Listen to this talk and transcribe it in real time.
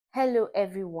Hello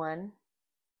everyone,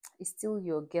 it's still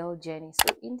your girl Jenny.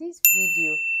 So in this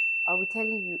video I'll be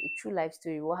telling you a true life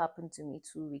story what happened to me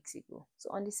 2 weeks ago.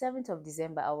 So on the 7th of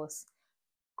December I was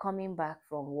coming back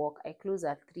from work. I closed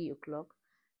at 3 o'clock.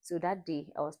 So that day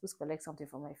I was supposed to collect something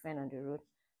from my friend on the road,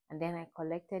 and then I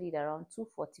collected it around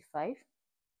 2:45.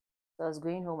 So I was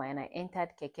going home and I entered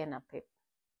Keke Napep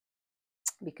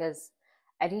because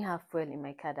I didn't have fuel in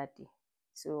my car that day.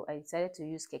 So I decided to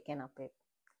use Keke Napep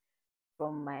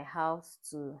from my house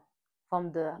to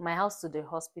from the my house to the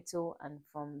hospital, and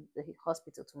from the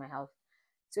hospital to my house.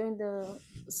 So in the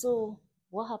so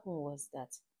what happened was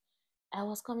that I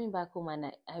was coming back home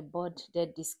and I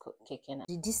boarded this keke.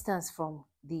 The distance from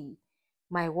the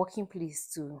my working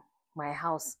place to my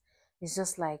house is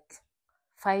just like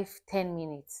 5-10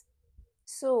 minutes.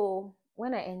 So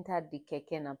when I entered the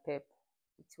keke napep,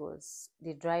 it was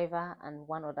the driver and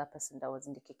one other person that was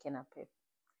in the keke napep.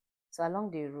 So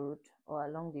along the road or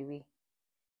along the way,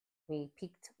 we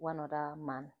picked one other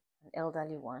man, an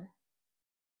elderly one.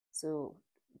 So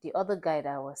the other guy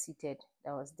that was seated,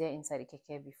 that was there inside the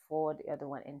keke before the other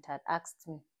one entered, asked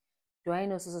me, "Do I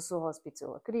know so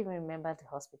hospital?" I couldn't even remember the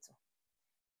hospital.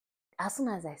 As soon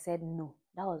as I said no,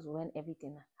 that was when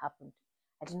everything happened.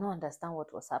 I did not understand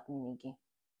what was happening again.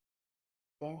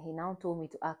 Then he now told me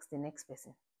to ask the next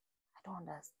person. I don't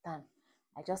understand.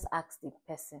 I just asked the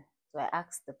person. So I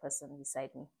asked the person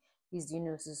beside me, "Please, do you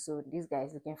know so this guy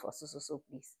is looking for so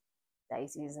please." That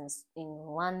is in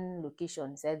one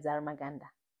location, said Zarmaganda.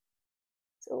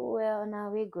 So well,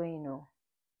 now we're going on.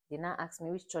 They now asked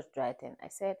me which church do I attend. I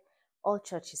said all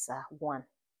churches are one.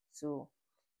 So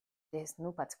there's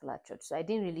no particular church. So I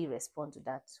didn't really respond to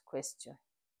that question.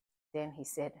 Then he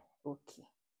said, okay.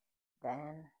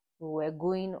 Then we were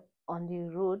going on the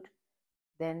road.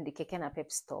 Then the keke napep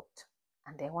stopped.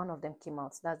 And then one of them came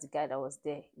out. That's the guy that was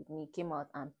there with me. Came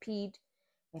out and peed.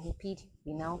 When he peed,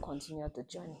 we now continued the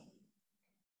journey.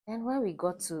 Then when we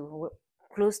got to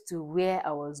close to where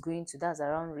I was going to, that's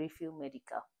around Refill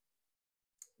Medical.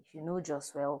 If you know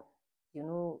just well, you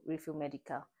know Refill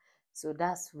Medical. So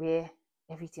that's where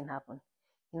everything happened.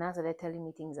 He now started telling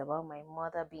me things about my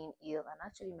mother being ill, and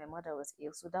actually my mother was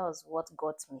ill, so that was what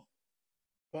got me.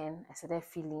 Then I started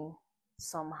feeling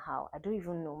somehow. I don't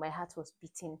even know. My heart was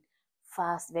beating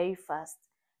fast, very fast.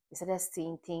 They started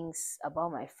saying things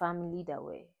about my family that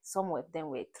were, some of them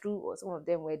were true or some of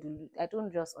them were deluded. I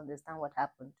don't just understand what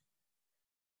happened.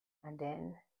 And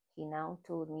then he now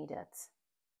told me that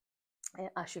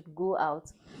I should go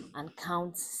out and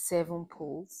count 7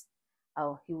 poles.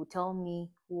 He would tell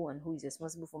me who and who is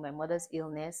responsible for my mother's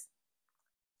illness.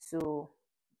 So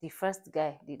the first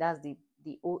guy, that's the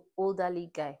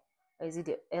elderly guy, or is it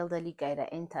the elderly guy that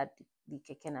entered the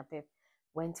keke napep,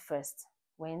 went first.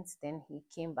 Then he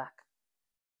came back,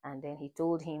 and then he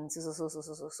told him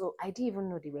so. I didn't even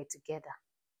know they were together.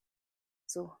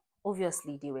 So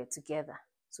obviously they were together.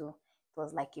 So it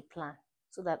was like a plan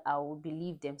so that I would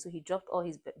believe them. So he dropped all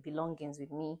his belongings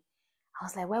with me. I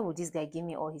was like, why would this guy give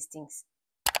me all his things?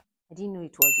 I didn't know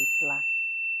it was a plan.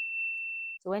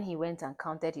 So when he went and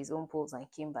counted his own poles and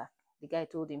came back, the guy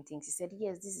told him things. He said,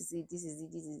 yes, this is it, this is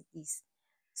it, this is this.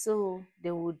 So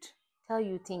they would tell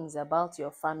you things about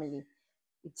your family.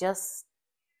 It's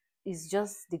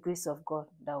just the grace of God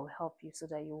that will help you so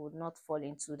that you would not fall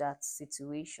into that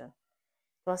situation.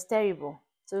 It was terrible.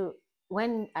 So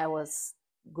when I was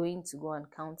going to go and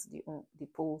count the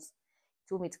poles, he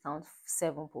told me to count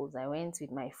 7 poles. I went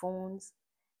with my phones,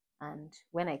 and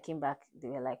when I came back, they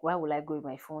were like, why will I go with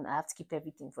my phone? I have to keep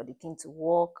everything for the thing to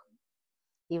work.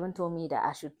 He even told me that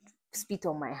I should spit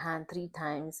on my hand 3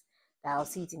 times, that I'll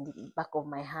see it in the back of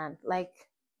my hand. Like,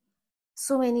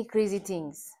 so many crazy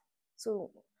things. So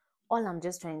all I'm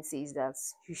just trying to say is that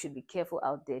you should be careful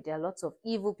out there. There are lots of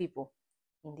evil people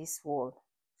in this world.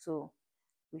 So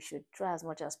we should try as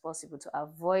much as possible to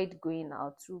avoid going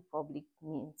out through public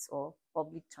means or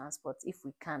public transport if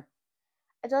we can.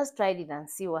 I just tried it and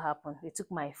see what happened. They took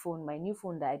my phone, my new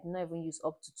phone that I did not even use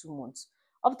up to 2 months.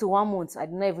 Up to 1 month, I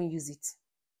did not even use it.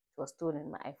 It was stolen.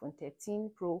 My iPhone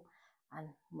 13 Pro and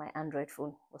my Android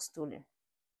phone was stolen.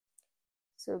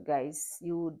 So guys,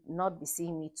 you would not be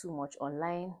seeing me too much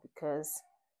online because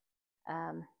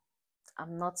I'm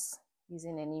not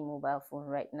using any mobile phone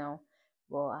right now.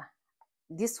 But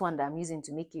this one that I'm using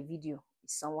to make a video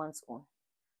is someone's own.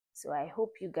 So I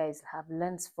hope you guys have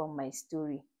learned from my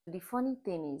story. The funny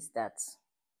thing is that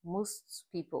most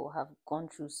people have gone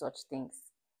through such things.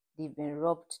 They've been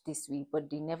robbed this way, but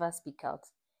they never speak out.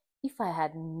 If I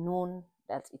had known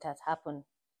that it had happened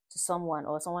to someone,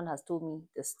 or someone has told me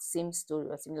the same story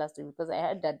or similar story, because I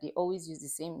heard that they always use the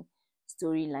same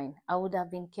storyline, I would have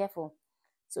been careful.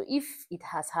 So if it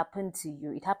has happened to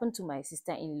you, it happened to my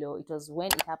sister-in-law. It was when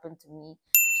it happened to me,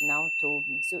 she now told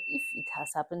me. So if it has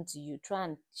happened to you, try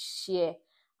and share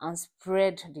and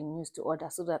spread the news to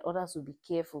others so that others will be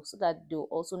careful, so that they'll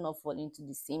also not fall into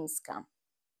the same scam.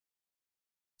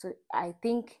 So I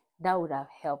think that would have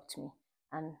helped me.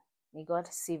 And may God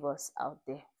save us out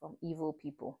there from evil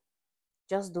people.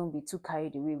 Just don't be too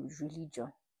carried away with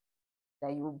religion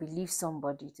that you will believe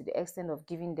somebody to the extent of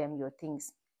giving them your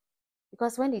things.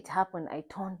 Because when it happened, I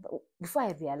turned, before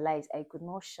I realized, I could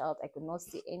not shout, I could not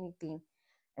say anything.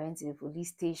 I went to the police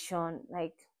station,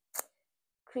 like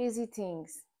crazy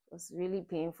things. It was really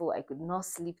painful. I could not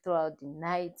sleep throughout the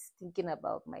night thinking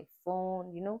about my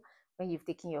phone. You know, when you've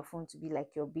taken your phone to be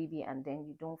like your baby and then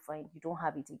you don't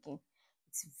have it again.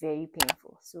 It's very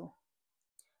painful. So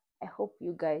I hope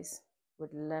you guys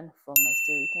would learn from my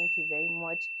story. Thank you very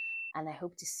much. And I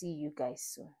hope to see you guys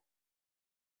soon.